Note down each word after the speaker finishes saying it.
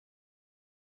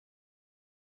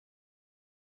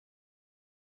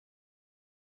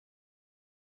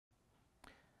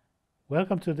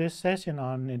Welcome to this session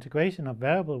on integration of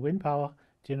variable wind power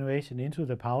generation into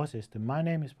the power system. My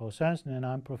name is Poul Sørensen and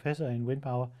I'm professor in wind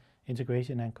power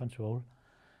integration and control.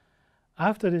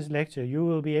 After this lecture you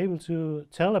will be able to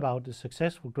tell about the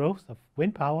successful growth of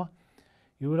wind power.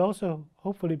 You will also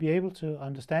hopefully be able to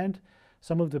understand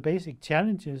some of the basic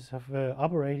challenges of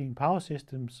operating power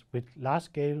systems with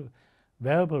large-scale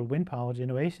variable wind power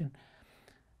generation.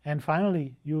 And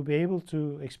finally, you will be able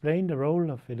to explain the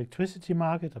role of electricity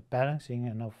market, of balancing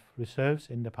and of reserves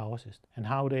in the power system and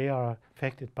how they are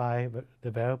affected by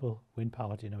the variable wind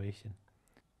power generation.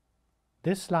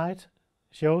 This slide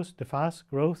shows the fast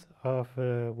growth of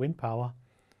wind power.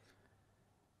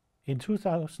 In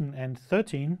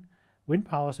 2013, wind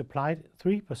power supplied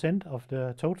 3% of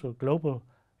the total global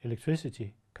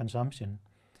electricity consumption.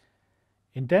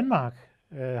 In Denmark,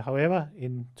 however,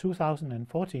 in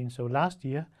 2014, so last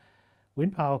year,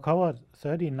 wind power covered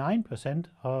 39%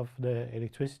 of the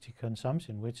electricity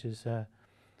consumption, which is a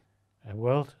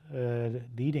world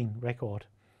leading record.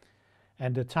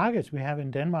 And the targets we have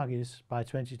in Denmark is by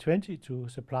 2020 to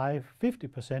supply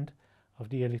 50% of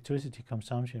the electricity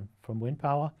consumption from wind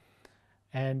power,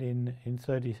 and in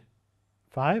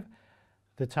 2035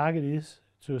 the target is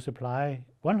to supply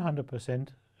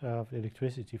 100% of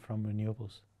electricity from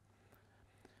renewables.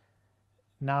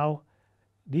 Now,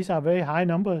 these are very high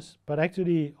numbers, but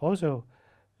actually also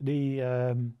the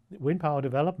wind power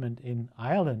development in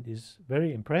Ireland is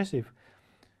very impressive,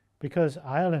 because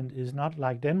Ireland is not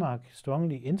like Denmark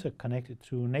strongly interconnected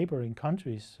to neighboring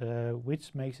countries,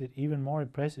 which makes it even more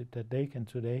impressive that they can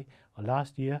today, or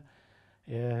last year,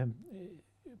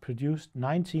 produced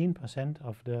 19%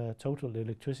 of the total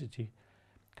electricity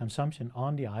consumption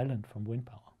on the island from wind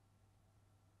power.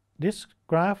 This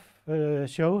graph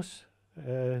shows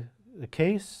the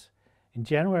case in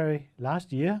January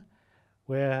last year,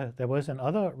 where there was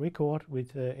another record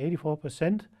with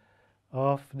 84%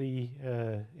 of the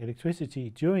electricity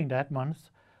during that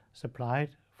month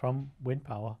supplied from wind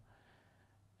power.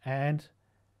 And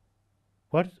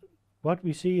what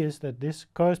we see is that this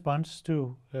corresponds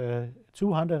to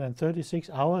 236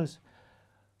 hours,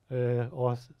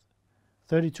 or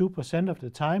 32% of the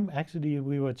time. Actually,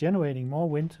 we were generating more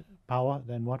wind power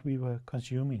than what we were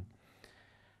consuming.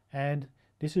 And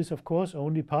this is of course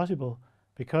only possible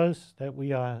because that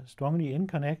we are strongly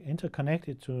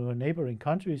interconnected to neighboring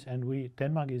countries, and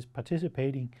Denmark is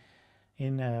participating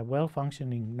in a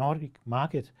well-functioning Nordic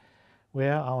market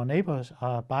where our neighbors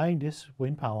are buying this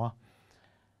wind power.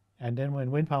 And then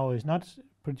when wind power is not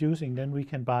producing, then we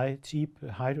can buy cheap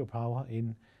hydropower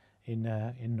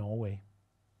in Norway.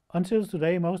 Until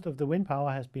today, most of the wind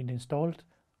power has been installed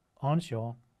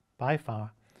onshore by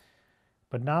far.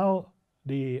 But now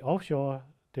the offshore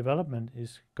development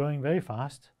is going very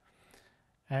fast,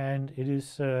 and it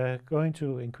is going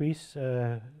to increase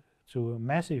to a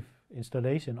massive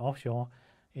installation offshore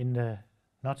in the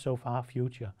not so far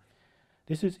future.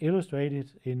 This is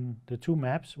illustrated in the two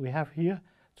maps we have here.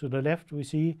 To the left we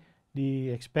see the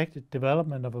expected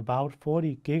development of about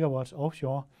 40 gigawatts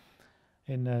offshore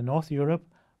in North Europe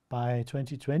by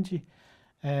 2020,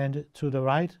 and to the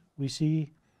right we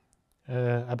see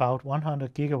about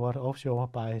 100 gigawatt offshore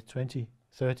by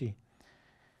 2030.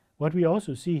 What we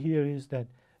also see here is that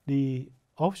the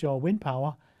offshore wind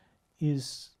power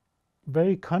is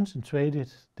very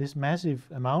concentrated. This massive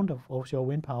amount of offshore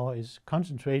wind power is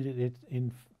concentrated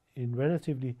in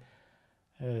relatively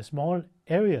small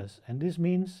areas, and this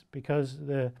means because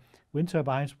the wind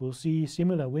turbines will see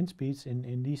similar wind speeds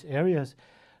in these areas,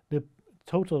 the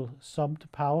total summed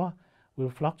power will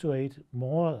fluctuate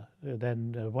more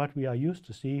than what we are used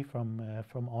to see from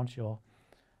onshore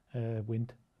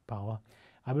wind power.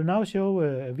 I will now show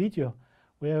a video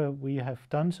where we have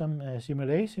done some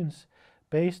simulations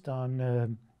based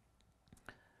on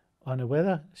a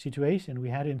weather situation we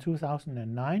had in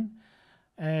 2009,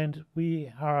 and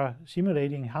we are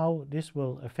simulating how this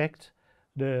will affect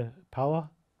the power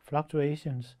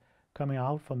fluctuations coming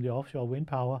out from the offshore wind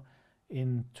power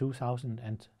in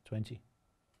 2020.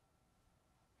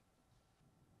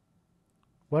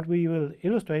 What we will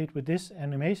illustrate with this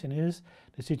animation is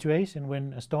the situation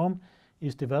when a storm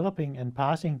is developing and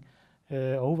passing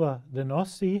over the North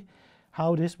Sea,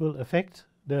 how this will affect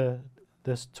the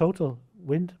total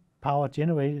wind power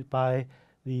generated by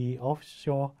the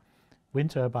offshore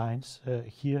wind turbines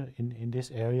here in this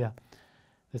area.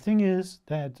 The thing is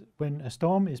that when a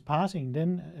storm is passing,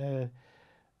 then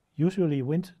usually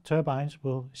wind turbines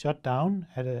will shut down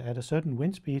at a certain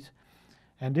wind speed,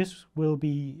 and this will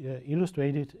be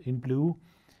illustrated in blue.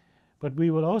 But what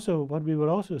we will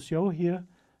also show here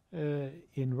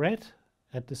in red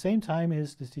at the same time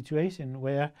is the situation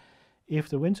where if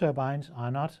the wind turbines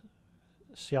are not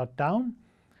shut down,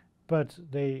 but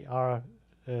they are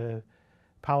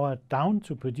powered down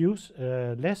to produce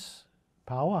less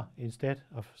power instead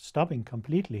of stopping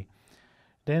completely,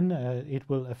 then it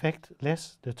will affect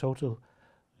less the total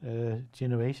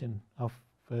generation of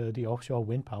the offshore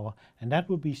wind power, and that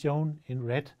will be shown in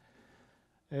red.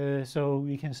 So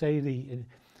we can say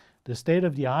the state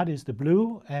of the art is the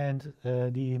blue, and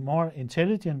the more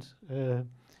intelligent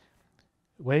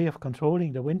way of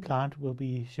controlling the wind plant will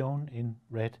be shown in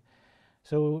red.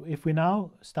 So if we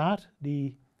now start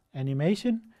the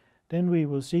animation, then we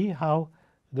will see how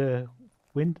the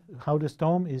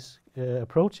storm is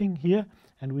approaching here,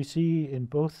 and we see in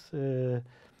both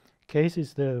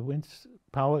cases the wind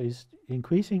power is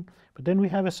increasing, but then we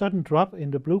have a sudden drop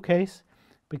in the blue case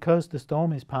because the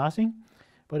storm is passing.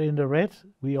 But in the red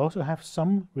we also have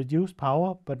some reduced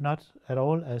power, but not at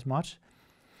all as much.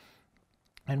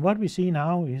 And what we see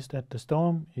now is that the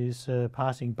storm is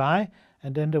passing by,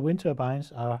 and then the wind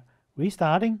turbines are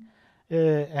restarting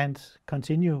and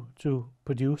continue to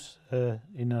produce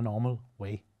in a normal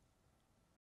way.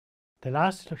 The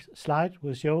last slide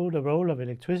will show the role of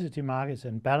electricity markets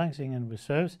and balancing and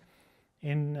reserves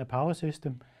in a power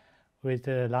system with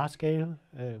large-scale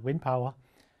wind power.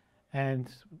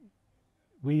 And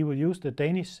we will use the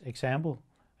Danish example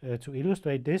to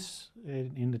illustrate this.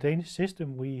 In the Danish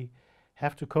system, we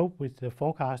have to cope with the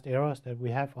forecast errors that we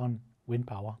have on wind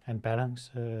power and balance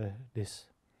this.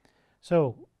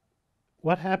 So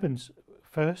what happens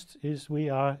first is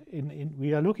we are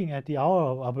looking at the hour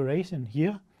of operation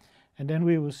here, and then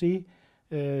we will see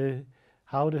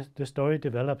how the story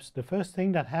develops. The first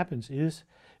thing that happens is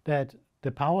that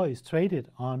the power is traded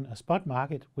on a spot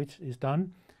market, which is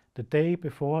done the day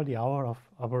before the hour of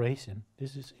operation.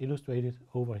 This is illustrated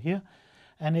over here,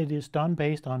 and it is done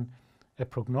based on a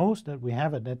prognosis that we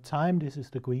have at that time. This is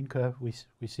the green curve we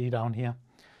see down here.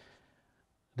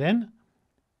 Then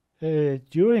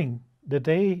during the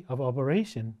day of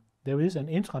operation, there is an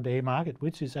intraday market,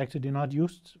 which is actually not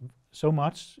used so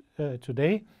much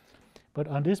today. But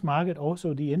on this market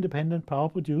also the independent power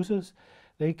producers,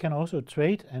 they can also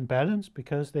trade and balance,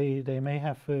 because they may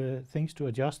have things to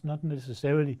adjust, not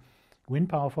necessarily wind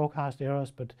power forecast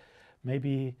errors, but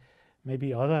maybe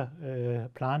other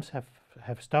plants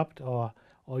have stopped, or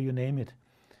you name it.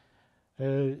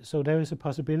 So there is a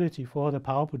possibility for the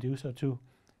power producer to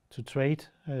trade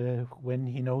when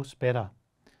he knows better,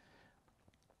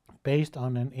 based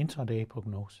on an intraday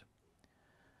prognosis.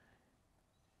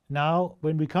 Now,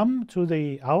 when we come to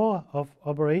the hour of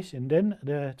operation, then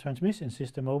the transmission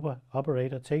system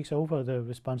operator takes over the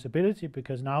responsibility,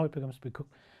 because now it becomes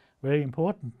very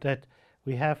important that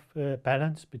we have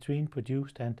balance between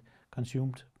produced and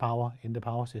consumed power in the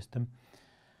power system.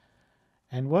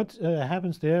 And what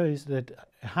happens there is that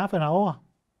half an hour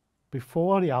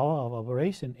before the hour of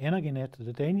operation, Energinet,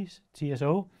 the Danish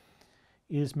TSO,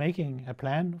 is making a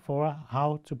plan for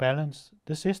how to balance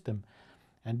the system.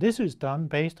 And this is done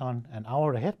based on an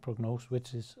hour ahead prognosis,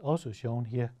 which is also shown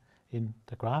here in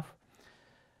the graph.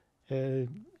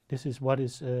 This is what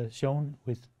is shown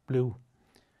with blue.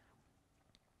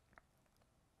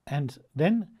 And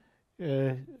then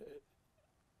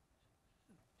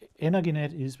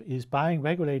Energinet is buying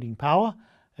regulating power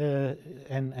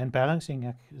and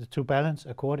balancing to balance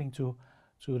according to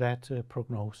that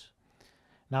prognosis.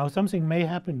 Now, something may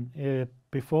happen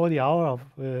before the hour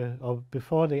of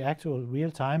before the actual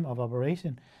real time of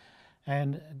operation,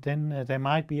 and then there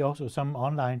might be also some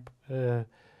online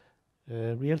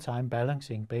real-time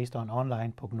balancing based on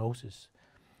online prognosis.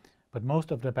 But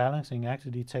most of the balancing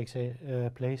actually takes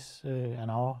place an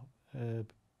hour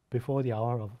before the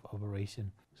hour of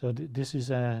operation. So this is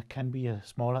can be a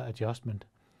smaller adjustment.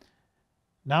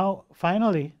 Now,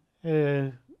 finally,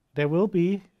 there will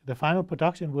be the final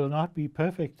production will not be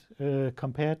perfect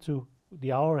compared to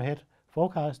the hour ahead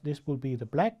forecast. This will be the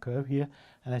black curve here,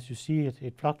 and as you see,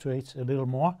 it fluctuates a little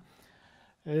more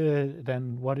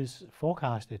than what is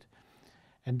forecasted,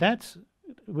 and that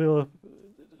will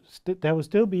there will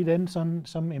still be then some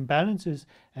imbalances,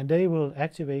 and they will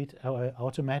activate our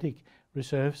automatic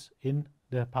reserves in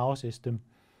the power system,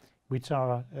 which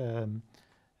are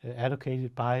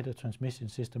allocated by the transmission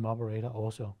system operator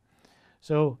also.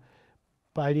 So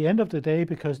by the end of the day,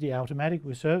 because the automatic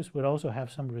reserves will also have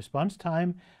some response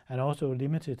time and also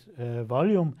limited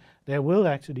volume, there will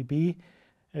actually be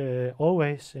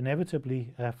always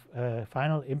inevitably a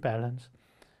final imbalance.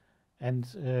 And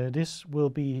this will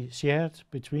be shared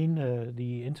between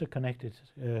the interconnected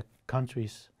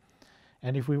countries.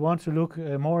 And if we want to look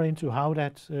more into how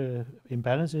that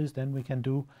imbalance is, then we can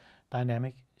do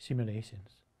dynamic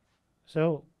simulations.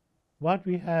 So What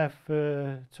we have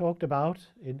talked about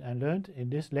and learned in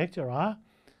this lecture are,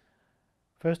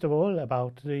 first of all,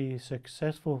 about the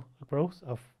successful growth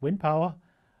of wind power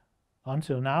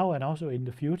until now and also in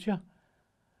the future.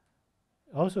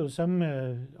 Also some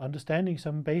understanding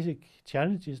some basic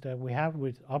challenges that we have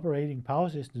with operating power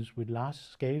systems with large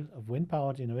scale of wind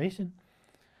power generation.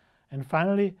 And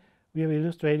finally, we have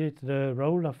illustrated the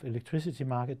role of electricity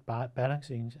market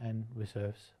balancing and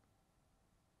reserves.